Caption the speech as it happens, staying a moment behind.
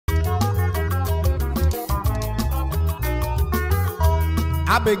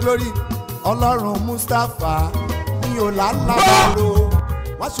abe glory ọlọ́run Mustapha ní ọ̀làlàbàrò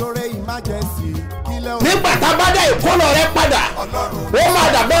wọ́n ṣoore emergency kílẹ̀ òun. nígbà tá a bá dá ìkólọ rẹ padà ó máa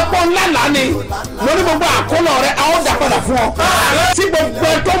dàbẹ́ pọ́ ńlá lánìí lórí gbogbo àkólọ rẹ a ó dà padà fún ọ. tí gbogbo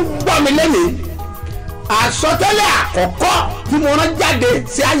ẹ tó ń gbọ́ mi lẹ́nìí àsọtẹ́lẹ̀ àkọ́kọ́ tí mo rán jáde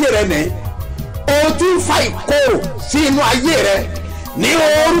sí ayé rẹ nìyí o ti ń fa ìkorò sí inú ayé rẹ ní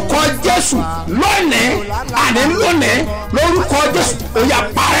orúkọ Jésù lónìí àní lónìí lórúkọ Jésù ó yá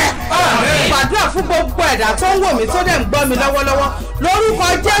parẹ́. gbàdúrà fún gbogbo ẹ̀dá tó ń wò mí tó dẹ̀ ń gbọ́ mi lọ́wọ́lọ́wọ́ lórúkọ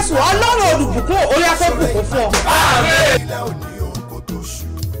Jésù Ọlọ́run olùbùkún ó yá kó bùkún fún ọ.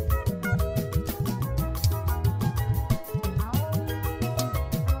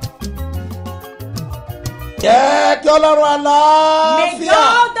 jẹ́ kí Ọlọ́run àlàáfíà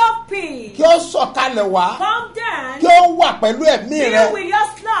kí ó sọ̀kalẹ̀ wá kí ó wà pẹ̀lú ẹ̀mí rẹ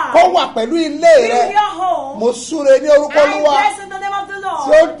kó wà pẹ̀lú ilé rẹ mo súre ní orúkọ Olúwa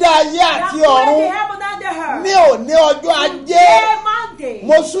tí ó dá ayé àti ọ̀run ní òní ọjọ́ ajé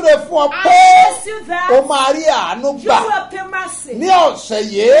mo súre fún ọ pé o máa rí àánú gbà ní ọ̀sẹ̀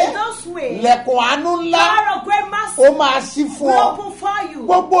yìí lẹ̀kùn àánú ńlá ó máa ṣí fún ọ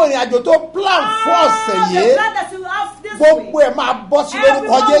gbogbo ìrìn àjò tó plan fún ọ̀sẹ̀ yìí gbogbo ẹ̀ máa bọ́ sí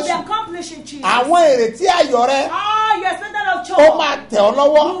lórúkọ Jésù àwọn ìrètí ayọ̀ rẹ ó máa tẹ̀ ọ́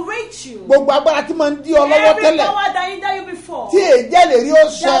lọ́wọ́ gbogbo agbára tí máa ń dí ọ lọ́wọ́ tẹ́lẹ̀ tí èjẹ́ lè rí ó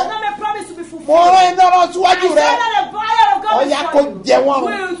ṣẹ mo rán iná rán síwájú rẹ ọ̀yà kò jẹ wọ́n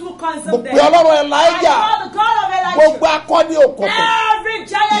rùn mo pè Ọlọ́run Elijah gbogbo akọni òkùnkùn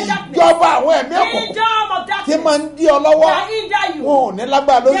ìjọba àwọn ẹ̀mí òkùnkùn tí máa ń dí ọ lọ́wọ́ wọn ò ní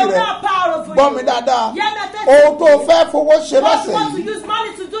lágbára lórí rẹ gbọ́ mi dáadáa ohun tó fẹ́ fowó ṣe lọ́sẹ̀ yìí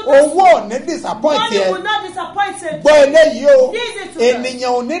owó ò ní disappoint yẹ gbọ́ eléyìí o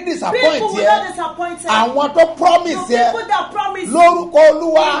ènìyàn ò ní disappoint yẹ àwọn tó promise yẹ lórúkọ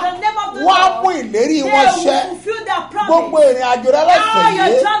Olúwa wọ́n á mú ìlérí wọn ṣẹ gbogbo ìrìn àjò rẹ lọ́sẹ̀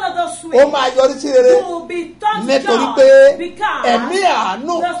yìí ó máa yọrí sí rere nítorí pé ẹ̀mí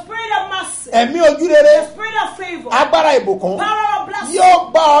àánú ẹ̀mí ojú rere agbára ìbùkún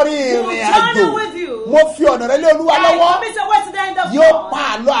yóò bá ọ rí ìrìn àjò mo fi ọ̀nà rẹ lé Olúwa lọ́wọ́ yóò pa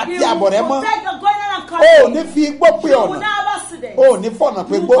àlọ́ àti àbọ̀ rẹ mọ́ o ò ní fi igbó pe ọ̀nà o ò ní fọ̀nà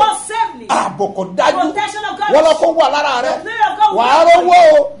pé gbó ààbò kò dájú wọ́n lọ́ kó wà lára rẹ wàá rówó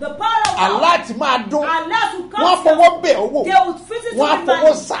o aláàtì máa dún wọ́n á fọwọ́ bẹ̀ owó wọ́n á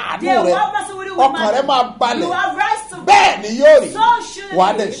fọwọ́ sàánú rẹ ọkàn rẹ máa balẹ̀ bẹ́ẹ̀ ni yóò rí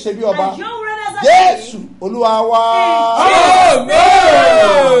wàá lè ṣe bí ọba Jésù Olúwa wa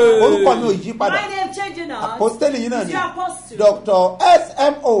orúkọ mi ò yí padà àpọ́stélì yìí náà ni Dr.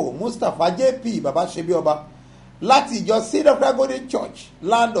 SMO Mustapha JP baba ṣe bí ọba láti ìjọ Seed of Christ Golden Church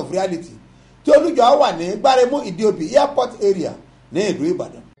Land of Reality tí olùjọ wà ní Gbáremú Ìdíòbí airport area ní ìlú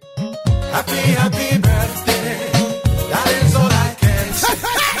Ìbàdàn. Happy birthday, that is all I can say.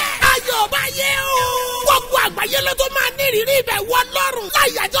 Ayọ̀ bá yẹ o. Gbogbo àgbáyé ló tó máa ní ìrírí ibẹ̀ wọ lọ́rùn.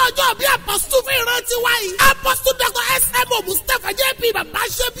 Láyàjọ́ ọjọ́ bí apọ́sítù fi rántí wáyé. Apọ́sítù Dr. SMO Mustapha JP bàbá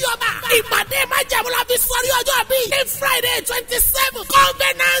ṣe bí ọba. Ìpàdé májẹ̀mú la fi sọrí ọjọ́ bí. Ní Friday 27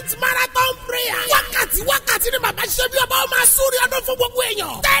 Covenant Marathon Prayer. Wákàtí ni bàbá ṣe bí ọba ó máa súnrí ọdún fún gbogbo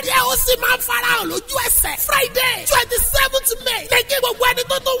èèyàn. Tẹ́lẹ̀ ó sì máa ń farahàn lójú ẹsẹ̀. Friday 27th May. Lẹ́kí gbogbo ẹni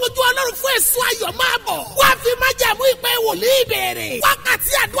tó tó wojú Ọlọ́run fún èso ayọ̀ máa bọ̀. Wá fi májẹ̀mú ìpè wòlíì bẹ̀rẹ̀.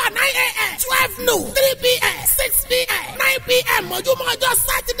 Wákàtí àdúrà 9 a.m. 12 noon 3 p.m. 6 p.m. 9 p.m. mọ́júmọ́ ọjọ́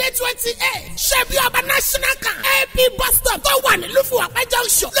Saturday 28. Ṣebí ọba national camp AP bus stop tó wà ní Lúfùwàpẹ́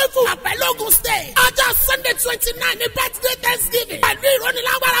junction Lúfùwàpẹ́ Lógùn state. Ọjọ́ Sunday 29 ní birthday Thanksgiving. Pẹ̀lú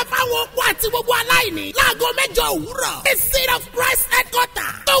ìrónilágbára fáwọn okú àti gbogbo aláìní. Láago 8 òwúrọ̀. The Seed of Christ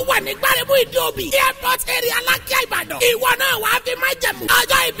headquarter tó wà ní Gbáremú Ìdíòbí airport area Alákíá Ìbàdàn. Ìwọ náà wàá fi májẹ̀mú.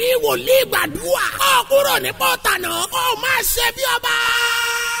 Ọjọ́ ìbí wòlíì gbàdúrà. Ó kúrò ní pọ́tà náà ó máa ṣe bí ọba.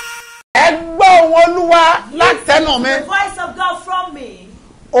 ẹ gbọ́ ohùn Olúwa látẹnu mi. The voice of God from me.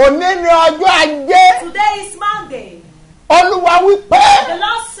 Òní ni ọjọ́ ajé. Today is Monday. Olúwa wípé The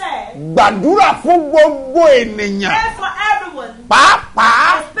Lord said, gbàdúrà fún gbogbo ènìyàn pray for everyone,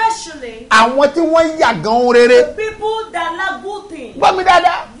 pàápàá especially àwọn tí wọ́n yàgàn rere. the people that lack good things. gbọ́ mi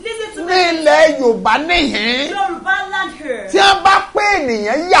dáadáa Listen to ní me. ilẹ̀ Yorùbá níhìn Yoruba land here. tí wọ́n bá pé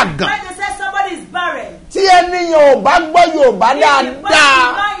ènìyàn yàgàn When they say somebody is barren, tí ènìyàn ò bá gbọ́ Yorùbá if the person dáadáa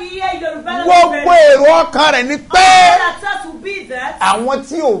do not hear Yoruba land gbogbo very well, èrò ọkàn rẹ̀ ni pé all that thought will be that àwọn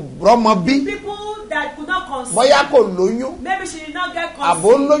tí ò rọ́mọ bí people that could not conceive, bóyá kò lóyún maybe she did not get àbò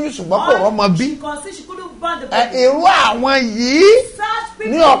conceived, lóyún ṣùgbọ́n kò rọ́mọ bí. she conceived, she couldn't born the baby. Irú àwọn yìí Such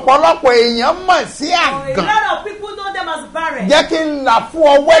people, ní ọ̀pọ̀lọpọ̀ èèyàn mọ̀ sí a àgàn. lot of people know them as barren. Jẹ́ kí n là fún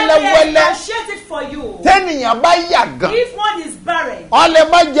ọ Let me wẹ́lẹ́wẹ́lẹ́. appreciate it for you. Tẹ́nìyàn bá yàgàn, If one is barren. Ọlẹ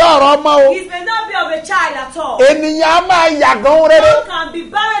má jẹ́ ọ̀rọ̀ ọmọ o. It may not be of a child at all. Ènìyàn á máa yàgàn rere. One can be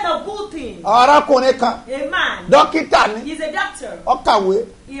barren of good things. Ọ̀rọ̀kùnrin kan. A man. Dókítà ni. He's a doctor. Ó kàwé.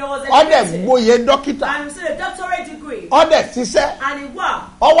 He was Ọdẹ educated. gboyè dókítà. And he received a doctorate degree. Ọdẹ ṣiṣẹ́. And he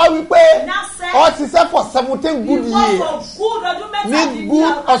worked. Ọwọ́ wípé Now said. ó ṣiṣẹ́ for 17 good He worked years. for good ọdún mẹ́ta. Ní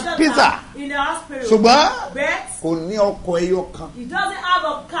good hospital. In the hospital. Ṣùgbọ́n But kò ní ọkọ̀ ẹyọ kan. he doesn't have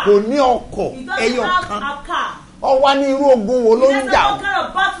a car. Kò ní ọkọ̀ He doesn't ẹyọ have kan. a car. Ọwọ́ ní irú ogun wo ló He ń doesn't jà have o. what kind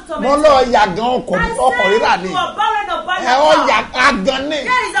of battle to Mo lọ yàgàn ọkọ̀ rírà ni. You are barren of barren. Ó yà àgàn ni.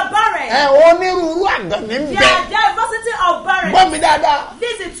 There is a barren. Onírúurú àgàn ní There bẹ. are diversity of barren. Gbọ́ mi dáadáa.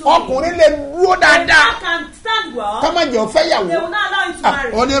 Listen to me. Ọkùnrin lè dúró A dáadáa. man can stand well. Kọ́mọ̀jì ọ̀fẹ́ They will yàwó. not allow you to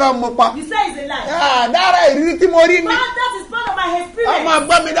marry. Onírọ̀ mo pa. You say it's a lie. Dára ìrírí tí mo rí ni. But that is part of my experience. Ọmọ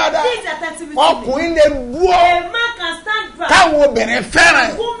gbọ́ mi dáadáa. Please attend to me. Ọkùnrin lè dúró. A man can stand well. Káwọn obìnrin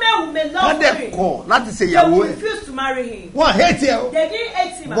fẹ́ràn. Women will Wọ́n love dẹ̀ him. kọ̀ láti ṣe They ìyàwó will ẹ̀. refuse to marry him. Wọ́n hate ẹ o. They didn't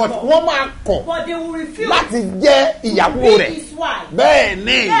hate him But at all. wọ́n máa kọ̀ But they will refuse láti jẹ́ ìyàwó to be rẹ̀. his wife. Bẹ́ẹ̀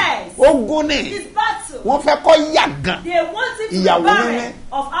ni Yes. ogun ni His battle. wọ́n fẹ́ kọ́ yàgàn. They want him to be Ìyàwó barren níní.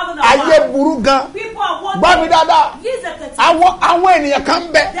 of having a Ayé wife. burú gan. People are wanting. Gbọ́ mi dáadáa. Listen to me. Àwọn ènìyàn kan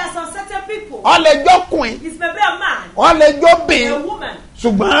bẹ. There are some certain people. Ọlẹ́jọ́ kùn. It may be a man, Ọlẹ́jọ́ a bìn. woman,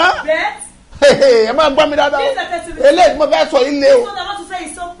 Ṣùgbọ́n but ẹ máa gbọ́ mi dáadáa. Eléyìí mo fẹ́ sọ ilé o. what I want to say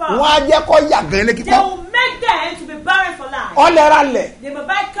is so powerful. Wọ́n á jẹ́ kọ́ yàgàn ilé They kíkọ́. will make them to be barren for life. Ọlẹ́ra lẹ̀. They may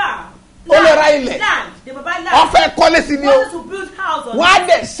buy car. Ó lè ra ilẹ̀. Land. They may buy land. Ọfẹ́ kọ́lé sí ni o. Wanted to build house on Wọ́n á it.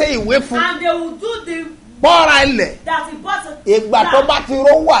 dẹ̀ ṣe ìwé fún. And they will do the Bọ́ra ilẹ̀. that he bought a Ìgbà tó bá ti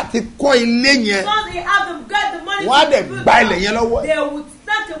rówó àti kọ́ ilé yẹn. Once they have them get the money Wọ́n á to dẹ̀ build gba house, ilẹ̀ yẹn lọ́wọ́ ẹ̀. they will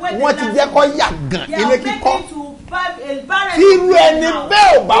start away the Wọ́n ti land. jẹ́ kọ́ yàgàn They ilé are kíkọ́. making to buy a barren Tí irú ẹni house.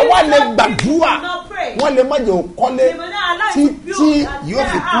 bẹ́ẹ̀ ò bá wá lè If some people gbàdúrà, do not pray, wọ́n lè má jẹ́ òkọ́lé they may not allow you to build títí and yóò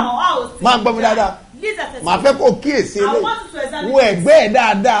fi tear kú. our house. Máa gbọ́ mi dáadáa. Listen to Màá me. fẹ́ kó kíyèsí I eléyìí. want you to examine Wo ẹ̀gbẹ́ ẹ̀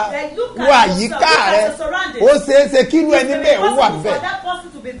dáadáa. Then look at Wo yourself, àyíká look at rẹ̀. your surroundings. Ó ṣeéṣe kí irú It ẹni may be bẹ́ẹ̀ ó wà possible for bẹ́ẹ̀. that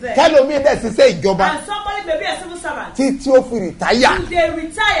person to be there. Kẹ́lómi dẹ̀ ṣiṣẹ́ ìjọba And somebody may be a civil servant. títí ó fi rìtáyà. If they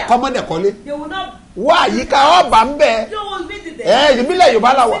retire, Kọ́mọ́dé kọ́lé. they will not. Wo àyíká ọba ń bẹ̀. You will visit them. Ìbílẹ̀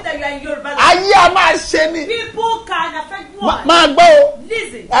Yorùbá la wà. See that you are in Yoruba land. Ayé a máa ṣe ni. People can affect one. Máa gbọ́ o.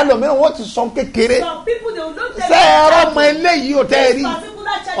 Listen. Ẹlòmíràn wọ́n ti sọ kékeré. Some people they will look Ṣé ẹ̀rọ ọmọ eléyìí ò tẹ́ ẹ rí?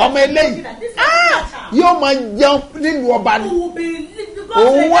 Ọmọ eléyìí yóò máa jẹun nílùú ọba ni.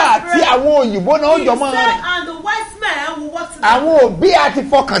 Òun àti àwọn òyìnbó náà ó jọ máa rìn. And the white man will work together. Àwọn òbí àti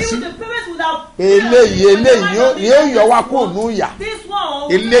fọkàn sí. Even the parents would have. Eléyìí ni yóò yọ wá kó nù yà. This one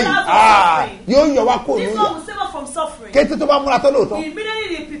will Eléyìí save us from suffering. yóò yọ wá kó This nù one yà. will save us from suffering. Kété tó bá múra tó lóòótọ́.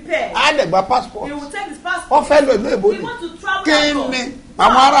 Immediately they prepare. Á dẹ̀ gba passport. He will take his passport. Wọ́n fẹ́ lọ ìlú èbó He ni. want to travel Kí abroad. ni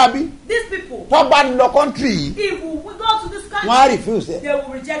àwọn aráabí These people, tó bá lọ kọ́ńtírì yìí if we go to this country, wọ́n á refuse ẹ̀. they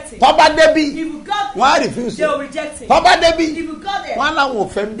will reject it. Tó bá débí If we go, wọ́n á refuse they will ẹ̀. reject it. Tó bá débí If we go there, wọ́n á láwọn ò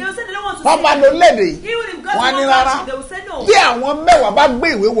fẹ́ mi. they will say they don't want to Tó see bá it. lọ léde yìí Even if God wọ́n á ní wants rárá. to, they will say no. Bí àwọn mẹ́wàá bá gbé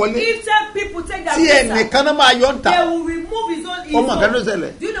ìwé wọlé If 10 people take their tí visa, ẹnìkan náà máa yọ ń ta. they will remove his own. Ó mọ̀ kẹ́ló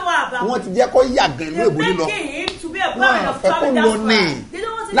ṣẹlẹ̀. Do you know what about Wọ́n it? ti jẹ́ kó yàgàn ìlú They èbó lílọ. make him to be a Wọ́n parent á of fẹ́ kó traveling lọ that ní. far. They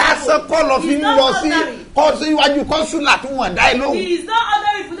don't want him to Lásán go. kọ́ lọ fi He's ń not lọ sí ordinary. iwájú kọ́nsúlà tí wọ́n dá ẹ lóhùn. He is not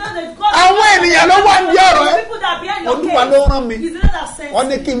ordinary. If you don't know, God Àwọn ènìyàn ló wá ń di ọ̀rọ̀ ẹ. people that are behind your Olúwa case. ló rán mi. He's the one that sent Wọ́n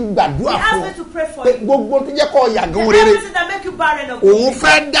ní you. kí n gbàdúrà He asked fún me ọ. to pray for Pé you. gbogbo tó jẹ́ kó yàgàn rere. Everything that make you barren of Òun good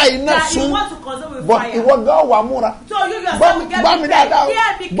fẹ́ dá iná that you sún. want to consume with But fire. ìwọ gan wà múra. So you yourself will get Gbọ́ mi dáadáa o.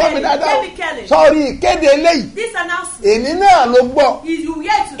 Hear me Gbọ́ mi clearly. dáadáa o. Hear me clearly. Sọ́ọ́rí ìkéde eléyìí. This announcement Èní náà ló gbọ́. is you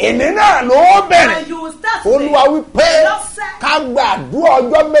hear today. Èní náà ló bẹ̀rẹ̀. And you will start today. Olúwa wí pé Lord said, ká gbàdúrà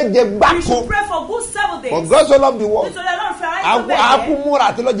ọjọ́ méje we gbáko. should pray for good 7 days. For God so loved the world. Nítorí Ọlọ́run fẹ́ aráyé tó bẹ́ẹ̀ Àkú gẹ́. múra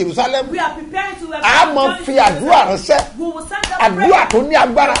àti lọ Jerusalem. We are preparing to A máa fi àdúrà ránṣẹ́. We will send them Àdúrà tó ní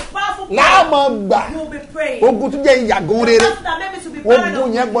agbára. Powerful Láà máa gbà. We will be praying. Ogun tó jẹ́ ìyàgàn rere. That made me to be barren Ogun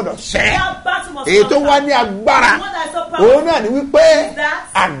of yẹn good. gbọ́dọ̀ ṣẹ́. That battle must Èyí tó conquer. wá ní agbára. The one that is so powerful. Òun náà ni wípé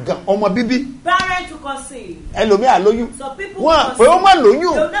That àgàn ọmọ bíbí. barren to conceive. Ẹlòmíà lóyún. Some people Wọ́n will àpé ó má conceive. They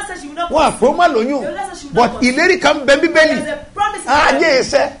lóyún. will not say she will not Wọ́n àpé ó má lóyún. But ìlérí kan bẹ bíbélì. There's a promise in Ajé the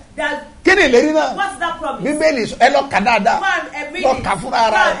iṣẹ́. that Kí ni ìlérí náà? what's that promise? Bíbélì ẹ lọ kà dáadáa. Go and read Lọ it. kà fúnra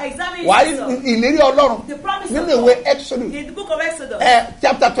ara Go and rẹ̀. examine Wàá rí yourself. ìlérí Ọlọ́run The promise nínú of ìwé God. Exodus. In the book of Exodus,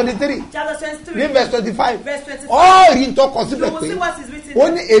 Chapter 23. chapter 23, Ní verse 25. verse 25. Ó rí tó kọ You síbẹ̀ will pé see what is written. ó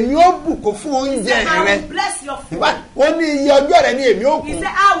ní èmi ó bùkún fún He oúnjẹ said, I rẹ. will bless your food. Ó ní iye ọjọ́ rẹ ní èmi ó He kún.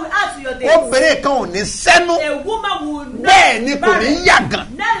 said, I will add to your days. Obìnrin kan ò ní sẹ́nu. A woman will not Bẹ́ẹ̀ ni kò ní barren. yàgàn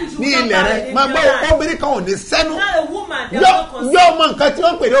Neither she ní will not ilẹ̀ barren rẹ. in Máa your gbọ́ land. obìnrin kan ò ní sẹ́nu. Not a woman that will not conceive. Yóò mọ nǹkan tí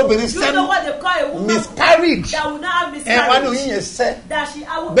wọ́n pè ní obìnrin You know sẹ́nu. what they call a woman Miscarriage. that will not have Ẹ wá ní miscarriage. oyún yẹn sẹ́. That she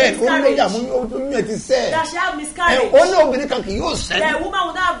have Bẹ́ẹ̀ ni ó lóyún miscarriage. àmú oyún yẹn ti sẹ́. That she have Ó ní miscarriage. obìnrin kan kì yóò That sẹ́nu. a woman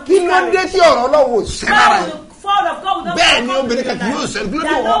will not have Kí ló dé miscarriage. tí ọ̀rọ̀ Ọlọ́run ò sẹ́ lára Why ẹ̀? will the bẹ́ẹ̀ ni obìnrin kan kì yóò sẹ́nu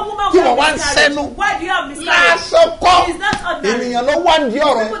kí wọ́n wá ń sẹ́nu lásọkọ́ ènìyàn ló wá ń di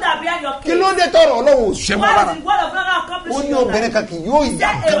ọ̀rọ̀ kí ló dé tọrọ ọlọ́run ò ṣẹ́ mọ́ rárá ó ní obìnrin kan kì yóò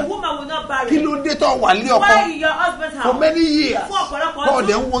yà gan kí ló dé tọ wà lé ọkọ for many years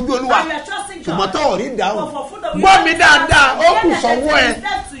bọ́ọ̀dẹ̀ ń wojú olúwa ṣùgbọ́n tọ́ ò rí dáhùn gbọ́ mi dáadáa ó kù sọ́wọ́ ẹ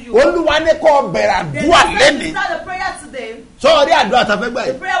olúwa ní kó bẹ̀rẹ̀ àdúrà lẹ́nìí sọ́ọ̀rí àdúrà tá a fẹ́ gbà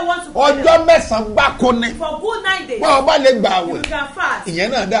yìí ọjọ́ mẹ́sàn-án gbáko ni bọ́ ọ bá lè gbà àwẹ̀ ìyẹn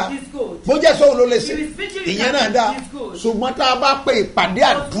náà dáa bó jẹ́ sóhun ló lè ṣe ìyẹn náà dáa ṣùgbọ́n tá a bá pe ìpàdé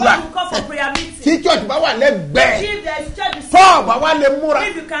àdúrà tí church bá wà lẹ́gbẹ̀ẹ́ tọ́ ọ bá wà lè múra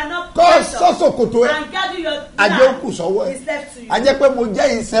kọ́ sọ́sọ̀kòtò ẹ̀ ajẹ́ òkú sọ́wọ́ ẹ̀ ajẹ́ pé mo jẹ́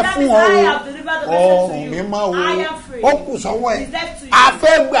ìṣẹ́ fún ọ o ọ̀rùn mi máa wo òkú sọ́wọ́ ẹ̀ a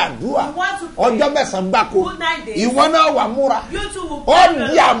fẹ́ gbàdúrà ọjọ́ mẹ́sàn-án gbáko ìwọ náà wà múra ó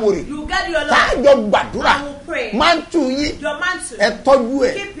di àmúre táàjọ gbàdúrà máa ń tù yín ẹ tọ́jú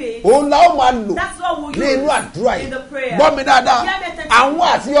ẹ̀ òun la ó máa lò ní inú àdúrà yìí gbọ́ mi dáadáa àwọn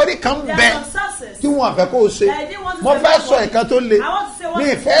àṣeyọrí kan bẹ tí wọn fẹ́ kó o ṣe mo fẹ́ sọ ìkan tó le mi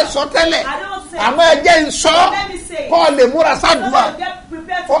ìfẹ́ sọ tẹ́lẹ̀ àmọ́ ẹ jẹ́ ń sọ kọ́ ọ lè múra sádùúrà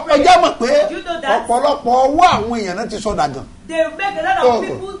ọjọ́ mọ̀ pé ọ̀pọ̀lọpọ̀ ọwọ́ àwọn èèyàn náà ti sọ dàgàn. They make a lot of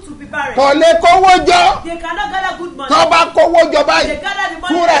people to be barren. Kò lè kówó jọ. They cannot gather good money. Tó bá kówó jọ báyìí. They gather the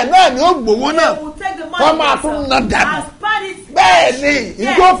money. Fúnra ẹ̀ náà ni ó gbowó náà. They will take the money. Wọ́n máa tún ná dànù. And spread it. Bẹ́ẹ̀ ni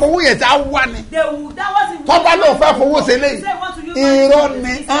ìjọ fowó yẹn tá a wá ni. They will that was it. Tó bá lóun fẹ́ fowó ṣe léyìí. Irọ́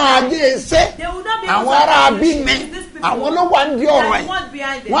ni ààyè ṣe. Àwọn ará bí ni. Àwọn ló wà ń di ọ̀rọ̀ yìí.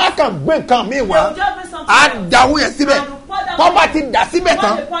 Wọ́n á kàn gbé nǹkan mi wá. Á dáwó yẹn síbẹ̀. Tó bá ti dà síbẹ̀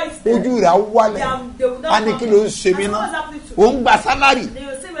tán. Ojú rẹ̀ á wálẹ̀. A ní kí ló ń ṣe mí náà. Ó ń gba sálárì.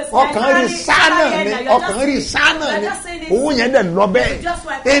 Ọkàn rí sáánà ni. Ọkàn rí sáánà ni. Owó yẹn dẹ̀ lọ bẹ́ẹ̀.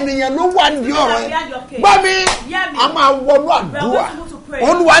 Ènìyàn ló wà ń di ọ̀rọ̀ yìí. Gbọ́ mi, a máa wọnú àdúrà.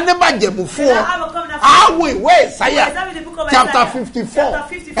 Olúwa ní májẹ̀mú fún ọ. Àwọn ìwé Ìsáyà chapter 54.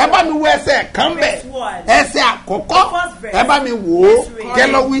 Ẹ bá mi wo ẹsẹ̀ kan bẹ̀. Ẹsẹ̀ àkọ́kọ́. Ẹ bá mi wò ó.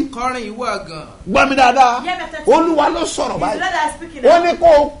 Kẹ́lọ́ wí. Kọrin ìwọ gan. Gbọ́ mi dáadáa. Olúwa ló sọ̀rọ̀ báyìí. Ó ní kó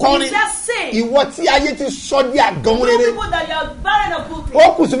o kọrin. Ìwọ tí ayé ti sọ di àgàn rere.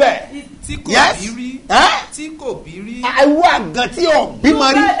 Ó kù síbẹ̀. Tí kò bí rí. Tí kò bí rí. Àìwọ àgàn tí ò bímọ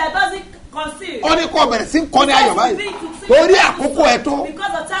rí. Ó ní kó bẹ̀rẹ̀ sí ń kọ́ ní ayọ̀ báyìí torí àkókò ẹ̀ tó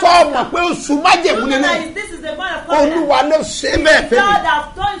sọ mọ̀ pé oṣù májẹ̀mú lélẹ̀ Olúwa ló ṣe bẹ́ẹ̀ fẹ́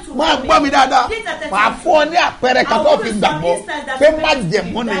mi máa gbọ́ mi dáadáa máa fún ọ ní àpẹẹrẹ kan tó fi gbàgbọ́ pé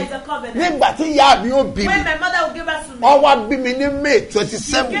májẹ̀mú ni nígbà tí ìyá mi ó bí mi ó wá bí mi ní May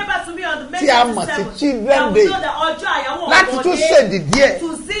 27 tí a mọ̀ sí Children Day láti tún ṣèdí díẹ̀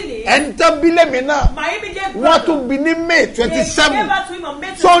ẹni tó bí lèmi náà wọ́n tún bí ní May 27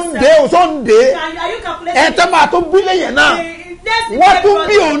 Sunday ẹ tẹ́ máa tún bí lẹ́yìn náà wọ́n tún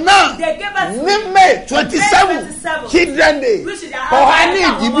bí òun náà ní May 27 Children Day ọ̀hán ní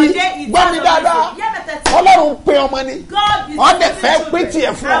ìdìbí gbọ́ mi dáadáa Ọlọ́run pé ọmọ ni ọ̀dẹ̀ fẹ́ pé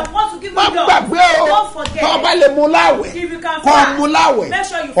tiẹ̀ fún ọ má gbàgbé o tó o bá lè mú láwẹ̀ kọ́ ọ mú láwẹ̀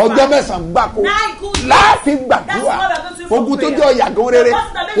ọjọ́ mẹ́sàn-án gbáko láàfin gbàdúrà ogun tó jẹ́ ọ̀yàgàn rere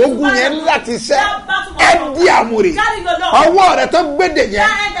ogun yẹn láti ṣẹ́ ẹ di àmúre ọwọ́ rẹ tó gbèdè yẹn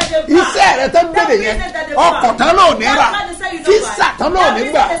iṣẹ́ rẹ tó gbèdè yẹn ọkọ̀ tán ló ní ra físà tán ló ní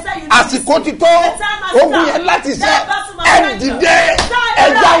gbà àsìkò ti tó ogun yẹn láti ṣẹ́ ẹ dìde ẹ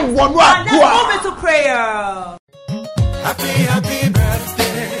já wọnú àdúrà. Happy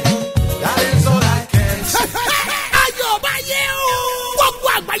birthday, that is all I can say. Ayọ̀ bá yẹ o. Gbogbo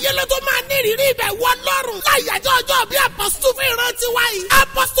àgbáyé ló tó máa ní ìrírí ibẹ̀ wọ lọ́rùn. Láyàjọ́ ọjọ́ bí apọ́sítù fún ìrántí wa yìí.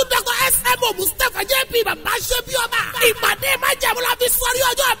 Apọ́sítù Dr. S.M.O. Mustapha J.P. Bàbá ṣe bí ọba. Ìpàdé májẹ̀mú la fi sọrí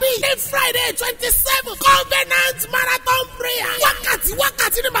ọjọ́ bí. Ní Friday 27 Covenant Marathon Prayer.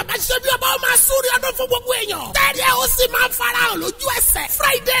 Wákàtí ni bàbá ṣe bí ọba ó máa súnrí ọdún fún gbogbo èèyàn. Tẹ́lẹ̀ ó sì máa farahàn lójú ẹsẹ̀.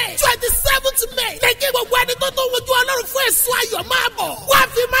 Friday 27th May. Lẹ́kí gbogbo ẹni tó tó wojú Ọlọ́run fún èso ayọ̀ máa bọ̀. Wá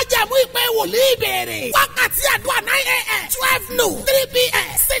fi májẹ̀mú ìpè wòlíì bẹ̀rẹ̀. Wákàtí àdúrà 9 a.m. 12 noon 3 p.m.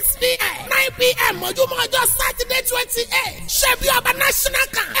 6 p.m. 9 p.m. mọ́júmọ́ ọjọ́ Saturday 28. Ṣebí ọba national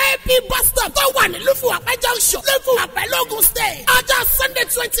camp AP bus stop tó wà ní Lúfùwàpẹ́ junction Lúfùwàpẹ́ Lógùn state. Ọjọ́ Sunday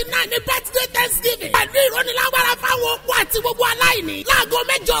 29 ní birthday Thanksgiving. Pẹ̀lú ìrónilágbára fáwọn okùn àti gbogbo aláìní. Láago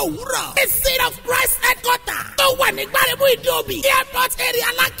 8 òwúrọ̀. The Seed of Christ headquarter tó wà ní Gbáremú Ìdíòbí. Airport area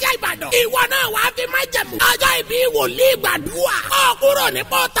Alákíá Ìbàdàn. Ìwọ náà wàá fi májẹ̀mú. Ọjọ́ ìbí wòlíì gbàdúrà. Ó kúrò ní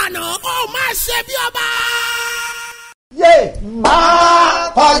pọ́tànà. Ó máa ṣe bí ọba. Yé máa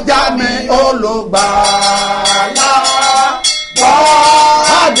kọjá mi olùgbàlà gbọ́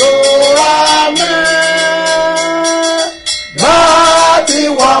àdúrà mi bá tí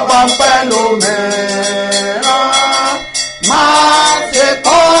wọ́n bá ń pẹ́ lómìíràn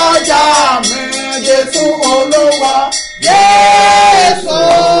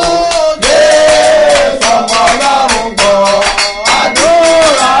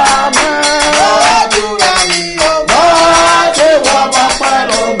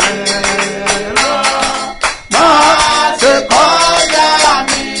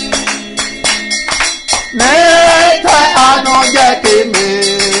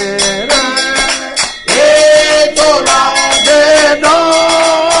ètò làdé dán.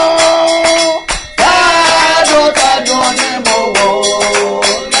 Tẹ́dùn ni mo wò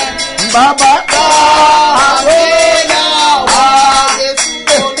bàbá ká àgbélà wá. Jésù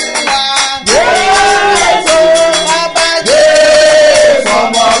bàbá Jésù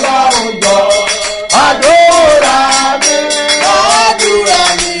ọmọ Ọlọ́run jọ. Àdúrà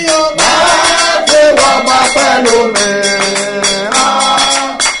mi o máa ṣe wọ́n bá pẹ̀lú mi.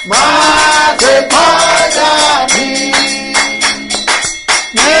 Máa ṣe kọjá mi.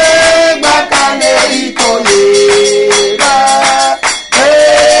 Nígbà kan lè rí kò lè rà.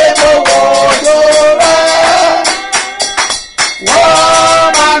 Èèmọ̀ òjò rẹ̀. Wọ́n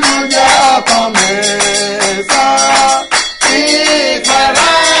máa ń jẹ ọkàn mi sàn.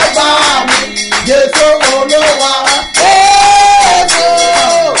 Ìfẹ̀rẹ̀ gbà mí. Jésù Olúwa. Jésù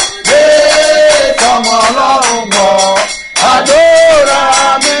ọmọ Ọlọ́run bọ̀. Àdúrà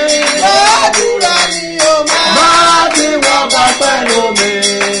mi o máa ti wọ́n bá pẹ̀lú mi.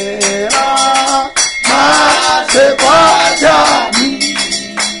 Máa ṣe kọjá mi.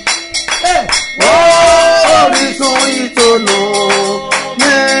 Orísun ìtùnú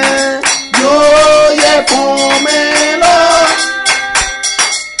mi yóò yẹ fún mi lọ.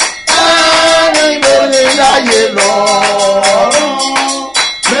 Ẹni ló lè láyé lọ́rùn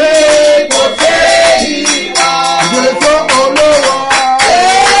mi kò fẹ́ ìwà. Jésù olówó.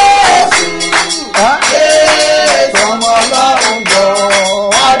 Jésù ọmọ Ọlọ́run bọ̀.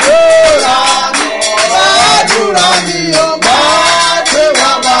 Àdúrà mi ò máa ṣe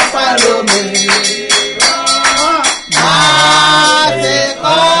wá bá pẹ̀lú mi. Máa ṣe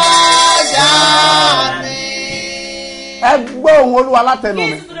kọjá mi. Ẹ gbọ́ ohùn Olúwa látẹnu mi.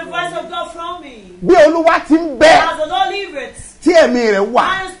 Listen to the voice of God from me. Bí Olúwa ti ń bẹ As the Lord liveth, tí ẹ̀mí rẹ̀ wà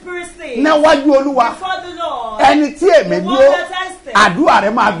and spirit stays níwájú Olúwa, before the Lord, ẹni tí èmi the one dúró, that has stayed, àdúrà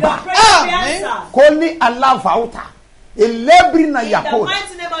rẹ̀ máa gbà. your prayer will be answered. Kó ní aláfàáta elébìrì náà In the yàkó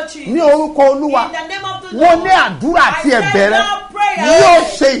mighty name of Jesus. ní orúkọ Olúwa. In the name of the Wọ́n Lord. ní àdúrà tí ẹ bẹ̀rẹ̀ prayer yóò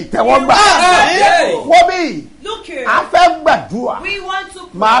ṣe ìtẹ́wọ́gbà. Amen. Wọ́n bí Look here. a fẹ́ gbàdúrà, We want to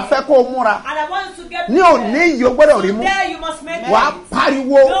pray. màá fẹ́ kó o múra. And I want you to get Ní òní yìí o gbọ́dọ̀ rí mú. There you must make Wàá it.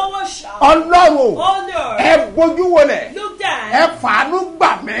 pariwo No one shout. Ọlọ́run Oh Lord. ẹ bójú wọlẹ̀, Look down. ẹ fàánú gbà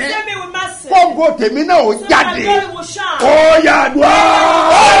mí. Save me with mercy. Kógo tèmi náà ó So my jáde. glory will shine. Ó yàdúrà.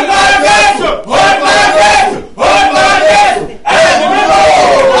 Orúkọ Jésù, orúkọ Jésù, orúkọ Jésù, ẹ̀mí mímọ́.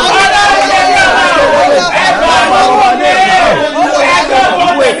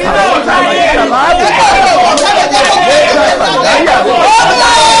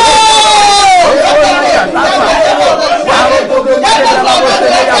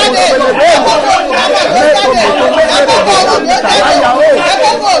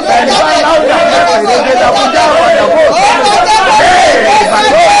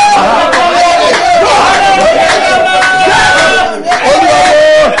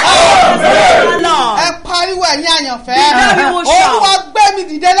 Olúwa gbé mi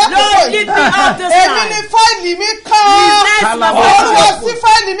dìde lákòókò yìí. Èmi ni fáìlì mi kan. Olúwa sí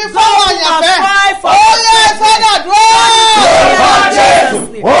fáìlì mi fún àwọn àyànfẹ́. Ó yẹ sọ́dọ̀ dúró. Orúkọ Jésù,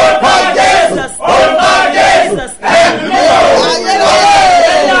 orúkọ Jésù, orúkọ Jésù, ẹ̀mí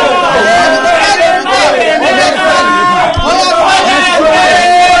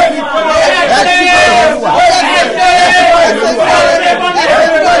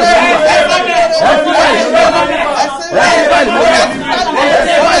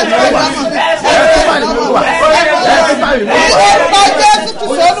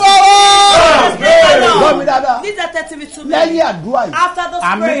lẹ́yìn àdúrà yìí After this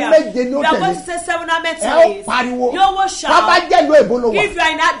àmì prayer, méje ni ó we are going tẹ̀lé. to say 7 amen Ẹ ó today. pariwo. You will shout. Bàbá jẹ́ ìlú èbó ló wà. If you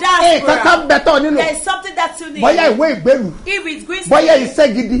are in that Kankan diaspora, bẹ̀tọ̀ nílò. there is something that you need. Bóyá ìwé ìgbélú. If it's good Bóyá study, iṣẹ́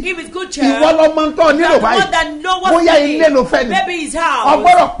gidi. if it's good church, Ìwọ lọmọ ntọ́ you nílò are the báyìí. one that know what Bóyá you ilé need. ló fẹ́ ni. Maybe his house.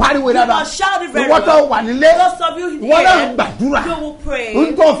 Ọgbọ́dọ̀ pariwo You dáadáa. must shout it very Ìwọ tó well. wà nílé. Those of you Ìwọ náà here, gbàdúrà. you will pray.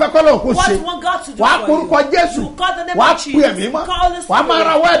 Ntọ́ fẹ́ kọ́ ló kó What ṣe. you want God to do Wàá for korúkọ you. Jésù. You will call the name Wàá of pè Jesus. mí mọ́. Call the Wàá máa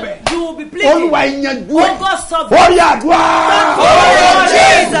rawọ́ ẹ̀bẹ̀. Spirit. You will be pleading. Olúwa ìyànjú Oh ẹ̀. God, solve it. Orí àdúrà. Oh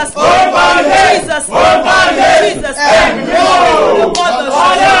Jesus, oh Jesus, oh Jesus, oh God,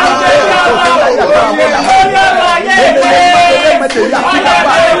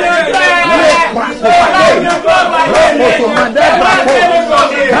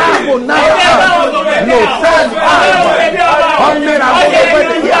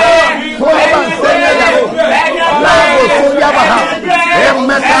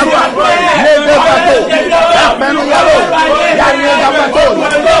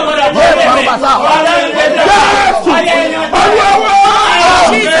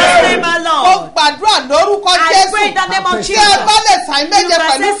 Ó gbàdúrà lórúkọ Jésù. name of tí Jesus. ẹ bá lè sàn méje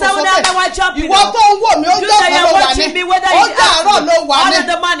pẹ̀lú ìfòsókè ìwọ tó ń wò mí ó jẹ́ ọ̀sán ló wà ní ó jẹ́ àárọ̀ ló wà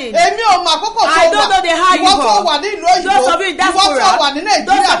ní èmi ò mọ àkókò tó wà ìwọ tó wà ní ìlú òyìnbó ìwọ tó wà ní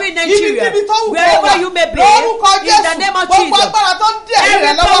nàìjíríà ibikíbi tó wù kó wà lórúkọ jésù gbogbo agbára tó ń dí ẹ̀rí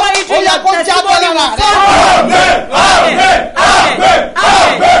rẹ lọ́wọ́ ó yẹ kó jábọ́ lára rẹ.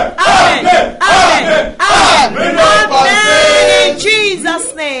 In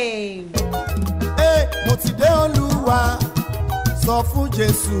Jesus' name. Mo ti dé Olúwa sọ fún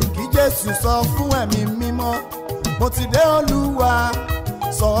Jésù kí Jésù sọ fún ẹ̀mí mímọ́. Mo ti dé Olúwa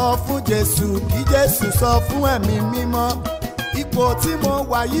sọ fún Jésù kí Jésù sọ fún ẹ̀mí mímọ́. Ipò tí mo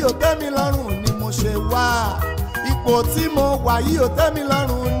wà yìí ò tẹ́ mi lọ́rùn ni mo ṣe wá. Ipò tí mo wà yìí ò tẹ́ mi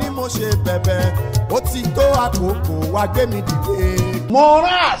lọ́rùn ni mo ṣe bẹ̀bẹ̀. Ó ti tó àkókò wá gbé mi dìde. Mo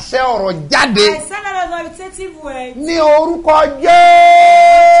rán àṣẹ ọ̀rọ̀ jáde. I send out an authoritative word. Ní orúkọ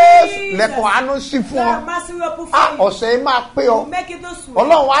Jésù lẹ́kọ̀ọ́ àánú sí fún ọ. Ọ̀sẹ̀ yìí máa pé ọ.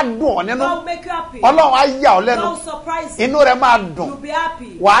 Ọlọ́run á dùn ọ nínú. Ọlọ́run á yà ọ lẹ́nu. Inú rẹ máa dùn.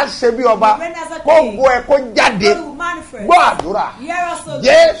 Wàá ṣe bí ọba. Kó gbọ́ ẹ kó jáde. Gbọ́ àdúrà.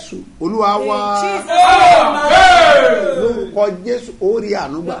 Jésù Olúwa wá. Lórúkọ Jésù orí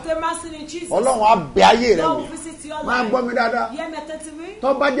àánú gbà. Ọlọ́run á bẹ ayé rẹ wò. Máa gbọ́ mi dáadáa.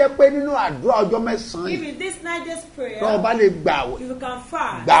 Tó bá jẹ́ pé nínú àdúrà ọjọ́ mẹ́sàn-án yìí. Tó o bá lè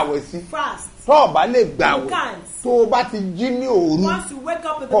gbàwẹ̀ sí. Tó o bá lè gbàwẹ̀. Tó o bá ti jí ní òru.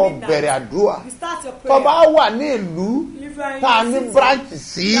 Kó bẹ̀rẹ̀ àdúrà. Tó o bá wà ní ìlú tá a ní branch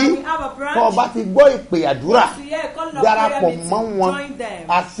sí. Tó o bá ti gbọ́ ìpè àdúrà. Darapọ̀ mọ́ wọn.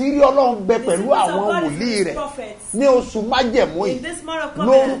 Àṣírí Ọlọ́run bẹ pẹ̀lú àwọn wòlíì rẹ̀. Ní oṣù májẹ̀mú yìí.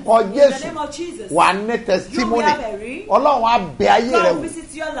 Lórúkọ Jésù wà á ní testimony. Ọlọ́run á bẹ ayé rẹ wò.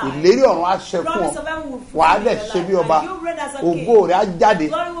 Ìlérí ọ̀run á ṣẹ fún ọ. Wà á dẹ̀ ṣe bí ọba. Ògo rẹ̀ á jáde.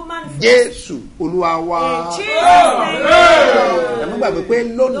 Jésù Olúwa wá. Ẹ̀mú gbàgbé pé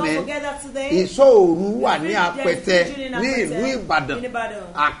lónìí ìṣọ́ òru wà ní Apẹtẹ ní ìlú Ìbàdàn.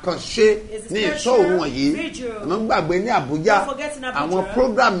 Àkànṣe ní ìṣọ́ òru wọ̀nyí. Ẹ̀mú gbàgbé ní Àbújá. Àwọn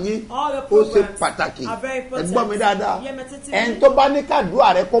program yìí ó ṣe pàtàkì. Ẹ gbọ́ mi dáadáa. Ẹni tó bá ní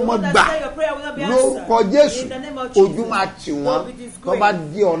kàdúrà rẹ kó mọ́ gbà. Lórúkọ Jésù ojú máa tì wọ́n. Tó bá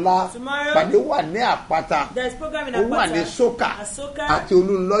di ọ̀la pàdé wà ní Àpáta. Ó wà ní Sókà àti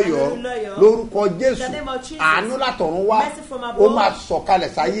Olúńlọ́yọ̀. Lórúkọ Jésù àánú látọ̀run wá. Ó máa sọ̀kalẹ̀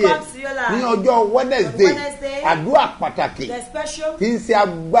sáyé ẹ̀ ní ọjọ́ Wednesday. Àdúrà pàtàkì tí ń ṣe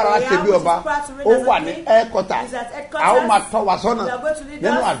agbára ṣe bí ọba. Ó wà ní headquarter. A ó máa tọ́ wa sọ́nà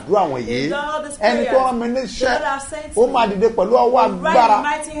nínú àdúrà wọ̀nyí. Ẹni tó rán mi níṣẹ́ ó máa dìde pẹ̀lú ọwọ́ agbára.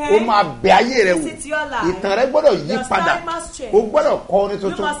 Ó máa bẹ ayé rẹ wò. Ìtàn rẹ gbọ́dọ̀ yí padà. O gbọ́dọ̀ kọ orin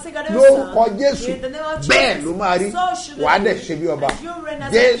tuntun lórúkọ Jésù. Bẹ́ẹ̀ ló máa rí. Wàá dẹ̀ ṣe bí ọba.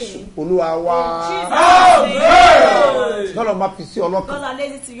 Jésù Olúwa wá. Lọ́lọ́ máa fi sí ọlọ́kan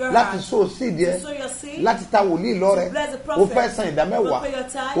láti so síìdì ẹ láti ta wòlíì lọ́rẹ. O fẹ́ san ìdámẹ́wàá.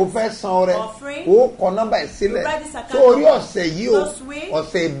 O fẹ́ san ọrẹ. O kọ nọ́mbà ẹ̀ sílẹ̀. Sórí ọ̀sẹ̀ yìí o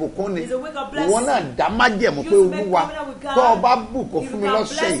ọ̀sẹ̀ ìbùkún ni. Ìwọ náà dá májẹ̀mú pé Olúwa tó o bá bùkún fún mi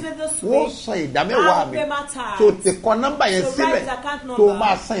lọ́sẹ̀ yìí wọ́n san ìdámẹ́wàá mi. Tó ti kọ nọ́mbà yẹn sílẹ̀ tó o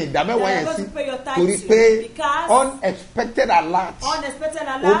máa san ìdámẹ́wàá yẹn sí. Torí pé unexpected alert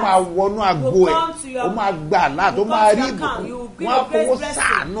ó máa wọnú àgbo ẹ̀ ó máa gba alert ó máa rí ìbùkún wọ́n á fowó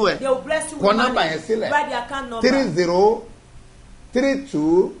sàánú ẹ̀ kọ nọ́mbà yẹn sílẹ̀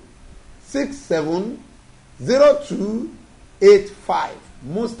 3032670285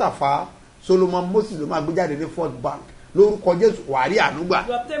 Mustapha Solomon Moses ló máa gbé jáde ní First Bank. Lórúkọ Jésù wàá rí ànúgbà.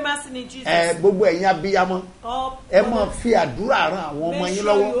 Gbogbo ẹ̀yin abiyamọ ẹ máa fi àdúrà ran àwọn ọmọ yín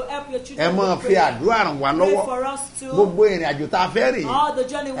lọ́wọ́. Ẹ máa fi àdúrà ràn wá lọ́wọ́. Gbogbo ìrìn àjò tá a fẹ́ rìn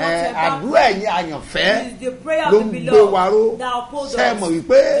àdúrà ẹ̀yin àyànfẹ́ ló ń gbé wa ró. Ṣé ẹ mọ̀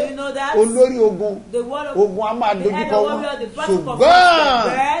wípé olórí ogun a máa dojúkọ wọn. Ṣùgbọ́n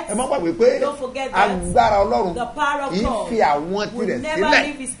ẹ má gbàgbé pé agbára Ọlọ́run kì í fi àwọn tirẹ̀ sílẹ̀.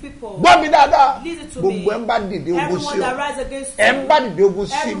 Gbọ́ mi dáadáa gbogbo ẹ̀ ń bá dìde ogun sí ẹ ń bá dìde ogun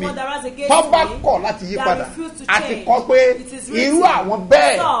sí mi tó bá kọ̀ láti yí padà àti kọ́ pé irú àwọn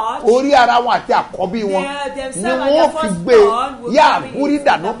bẹ́ẹ̀ orí ara wọn àti àkọ́bí wọn ni wọ́n fi gbé yá àbúrí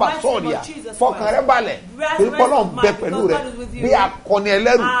dànù pàṣọ́ọ̀dìà fọkàn rẹ balẹ̀ torí pé Ọlọ́run bẹ pẹ̀lú rẹ bí akọni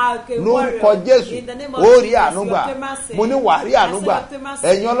ẹlẹ́rù lórúkọ Jésù orí ànúgbà mo ní wàá rí ànúgbà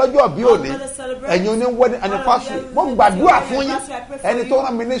ẹ̀yin ọlọ́jọ́ bí òní ẹ̀yin oní wedding anniversary mo gbàdúrà fún yín ẹni tó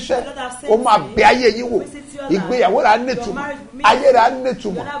rán mi níṣẹ́ ó máa bẹ ayé yín wò ìgbéyàwó rà rẹ̀ á nítumọ̀ ayé rẹ̀ á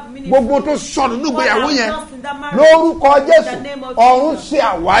nítumọ̀ gbogbo tó sọnù nígbèyàwó yẹn lórúkọ Jésù ọ̀run ṣe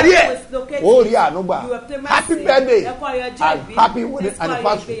àwárí ẹ̀ ó rí ànúgbà happy birthday and happy wedding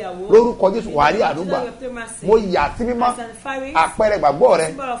anniversary lórúkọ Jésù wà á rí ànúgbà mo yà sí mímọ́ àpẹẹrẹ ìgbàgbọ́ rẹ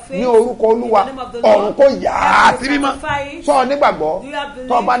ní orúkọ Olúwa ọ̀run kò yà á sí mímọ́ sọ nígbàgbọ́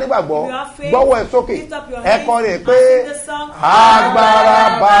tó bá nígbàgbọ́ gbọ́wọ́ ẹ̀ sókè ẹ̀kọ́ rẹ̀ pé agbára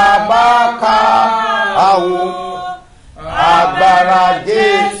bàbá ká àwò agbára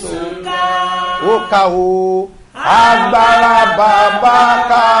Jésù ó ká o agbára bàbá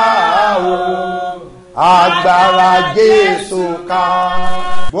ká o agbára Jésù ká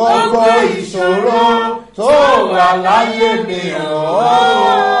gbogbo ìṣòro tó wà láyé mi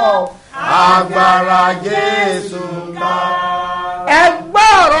o agbára Jésù ká. ẹ gbọ́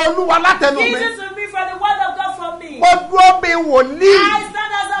ọ̀rọ̀ Olúwa látẹnu mi. mo dúró bí wòlíì.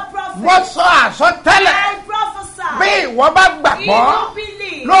 mo sọ àsọtẹ́lẹ̀. bí ìwọ bá gbàgbọ́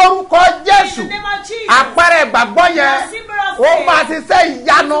lórúkọ Jésù àpẹẹrẹ ìgbàgbọ́ yẹn ó máa ti ṣe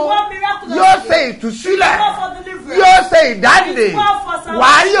ìyanu yóò ṣe ìtúsílẹ̀ yóò ṣe ìdáǹdè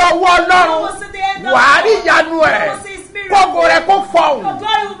wàá rí ọwọ́ Ọlọ́run wàá rí ìyanu ẹ̀ kógo rẹ̀ kó fọ̀hún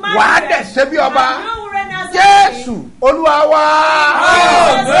wàá dẹ̀ ṣe bí ọba Jésù Olúwa wa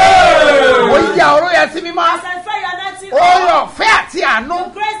ó yà ọ̀rọ̀ yẹn sí mímọ́ oore ọ̀fẹ́ àti àánú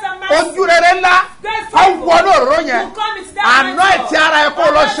ojú rere ńlá ọwọ́ lóòrò yẹn àná ẹ̀tí ara ẹ̀ kó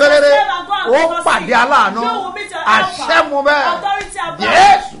lọ ṣe rere ó pàdé aláàánú àṣẹ́mu bẹ́ẹ̀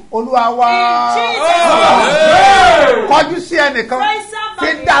Jésù Olúwa wa kọjú sí ẹnìkan ti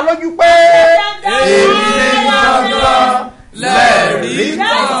dá lójú pé èmi dandan lẹ́ẹ̀rí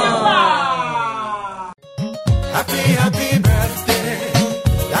kan. Happy birthday,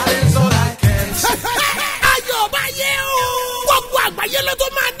 that is all I can say. Ayọ̀ bá yẹ o. Gbogbo àgbáyé ló tó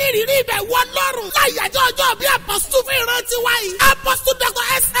máa ní ìrírí ibẹ̀ wọ lọ́rùn. Láyàjọ́ ọjọ́ bí apọ́sítù fún ìrántí wa yìí. Apọ́sítù Dr.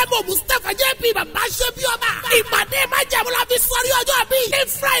 S.M.O. Mustapha J.P. Bàbá ṣe bí ọba. Ìpàdé májẹ̀mú la fi sọrí ọjọ́ bí. Ní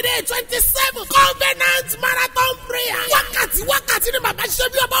Friday 27 Covenant Marathon Prayer. Wákàtí ni bàbá ṣe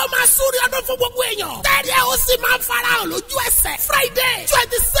bí ọba ó máa súnrí ọdún fún gbogbo èèyàn. Tẹ́lẹ̀ ó sì máa farahàn lójú ẹsẹ̀. Friday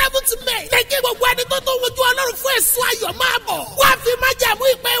 27th May. Lẹ́kí gbogbo ẹni tó tó wojú Ọlọ́run fún èso ayọ̀ máa bọ̀. Wọ́n fi májẹ̀mú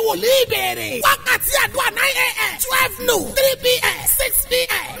ìpè wòlíì bẹ̀rẹ̀. Wákàtí àdúrà 9 a.m. 12 noon 3 p.m. 6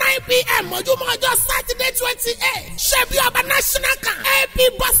 p.m. 9 p.m. mọ́júmọ́ ọjọ́ Saturday 28. Ṣebí ọba national camp AP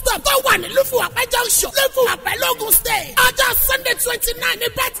bus stop tó wà ní Lúfùwàpẹ́ junction Lúfùwàpẹ́ Lógùn state. Ọjọ́ Sunday 29 ní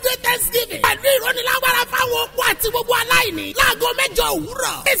birthday Thanksgiving. Pẹ̀lú ìrónilágbára fáwọn okùn àti gbogbo aláìní. Láago 8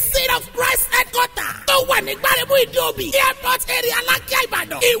 òwúrọ̀. The Seed of Christ headquarter tó wà ní Gbáremú Ìdíòbí. Airport area Alákíá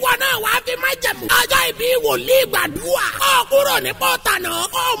Ìbàdàn. Ìwọ náà wàá fi májẹ̀mú. Ọjọ́ ìbí wòlíì gbàdúrà. Ó kúrò ní pọ́tà náà.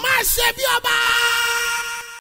 Ó máa ṣe bí ọba.